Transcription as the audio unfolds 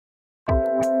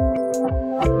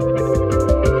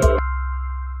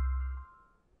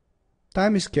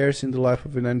Time is scarce in the life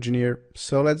of an engineer,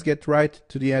 so let's get right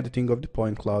to the editing of the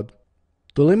point cloud.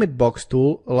 The Limit Box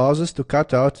tool allows us to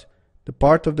cut out the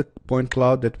part of the point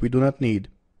cloud that we do not need.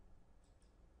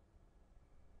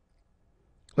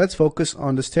 Let's focus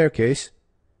on the staircase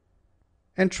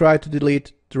and try to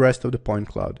delete the rest of the point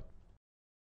cloud.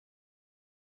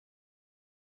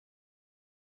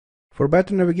 For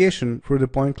better navigation through the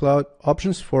point cloud,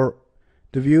 options for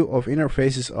the view of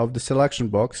interfaces of the selection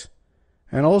box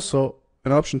and also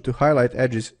an option to highlight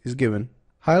edges is given.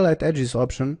 Highlight Edges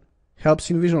option helps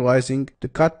in visualizing the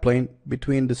cut plane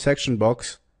between the section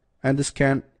box and the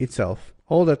scan itself.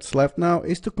 All that's left now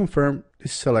is to confirm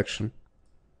this selection.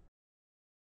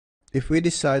 If we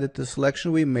decide that the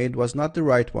selection we made was not the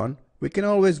right one, we can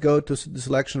always go to the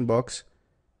selection box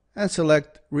and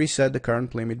select Reset the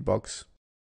current limit box.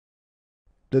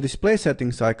 The Display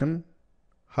Settings icon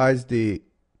hides the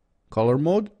color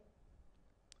mode,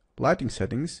 lighting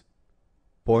settings,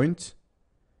 points,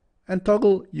 and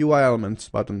toggle UI elements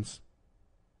buttons.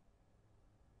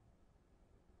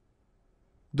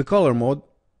 The color mode,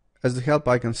 as the help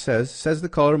icon says the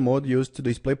color mode used to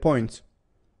display points.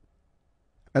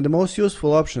 And the most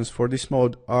useful options for this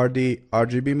mode are the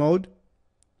RGB mode,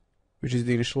 which is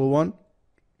the initial one.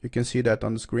 You can see that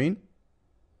on the screen.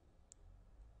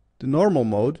 The normal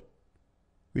mode,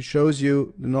 which shows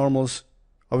you the normals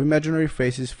of imaginary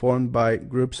faces formed by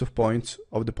groups of points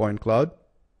of the point cloud.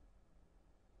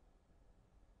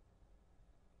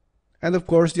 And of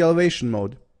course the elevation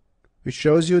mode, which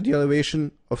shows you the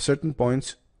elevation of certain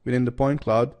points within the point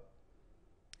cloud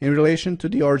in relation to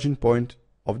the origin point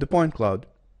of the point cloud.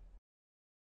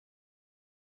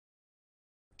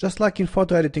 Just like in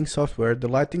photo editing software, the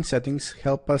lighting settings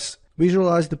help us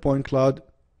visualize the point cloud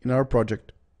in our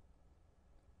project.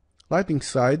 Lighting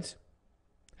sides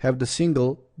have the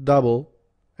single, double,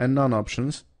 and none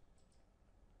options.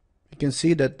 You can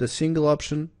see that the single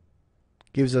option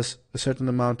gives us a certain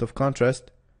amount of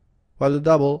contrast, while the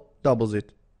double doubles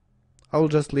it. I will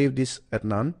just leave this at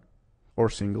none or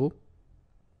single.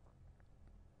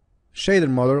 Shader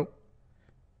model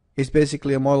is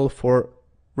basically a model for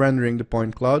rendering the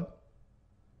point cloud.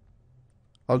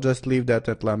 I'll just leave that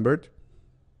at Lambert.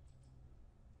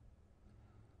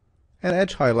 And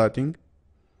edge highlighting,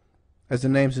 as the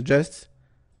name suggests,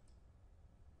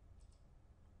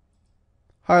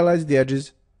 highlights the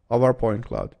edges of our point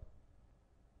cloud.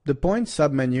 The Point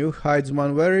submenu hides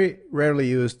one very rarely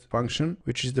used function,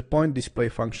 which is the Point Display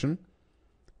function,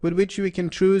 with which we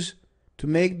can choose to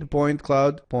make the point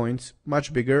cloud points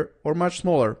much bigger or much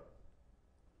smaller.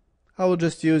 I will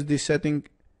just use this setting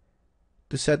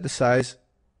to set the size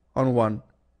on 1.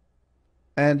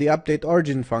 And the Update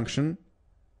Origin function,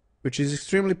 which is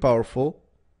extremely powerful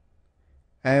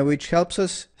and which helps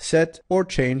us set or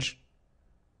change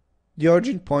the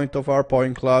origin point of our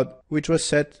point cloud, which was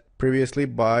set previously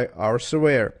by our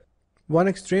surveyor. One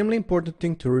extremely important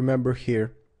thing to remember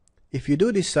here: if you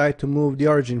do decide to move the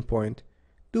origin point,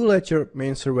 do let your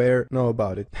main surveyor know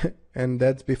about it, and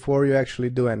that's before you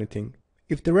actually do anything.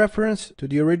 If the reference to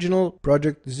the original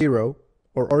project 0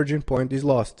 or origin point is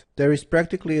lost, there is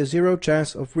practically a zero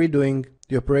chance of redoing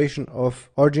the operation of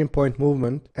origin point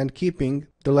movement and keeping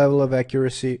the level of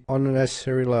accuracy on a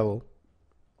necessary level.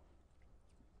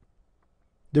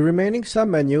 The remaining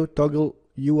submenu, Toggle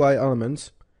UI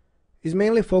Elements, is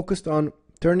mainly focused on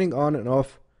turning on and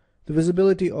off the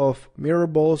visibility of mirror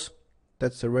balls,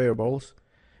 that's surveyor balls,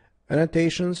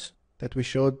 annotations that we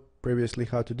showed previously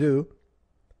how to do,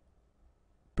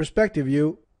 perspective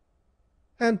view,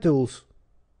 and tools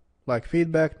like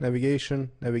feedback,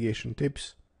 navigation, navigation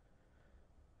tips,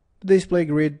 the display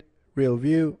grid, real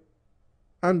view,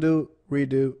 undo,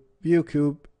 redo, view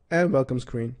cube, and welcome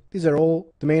screen. These are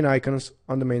all the main icons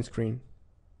on the main screen.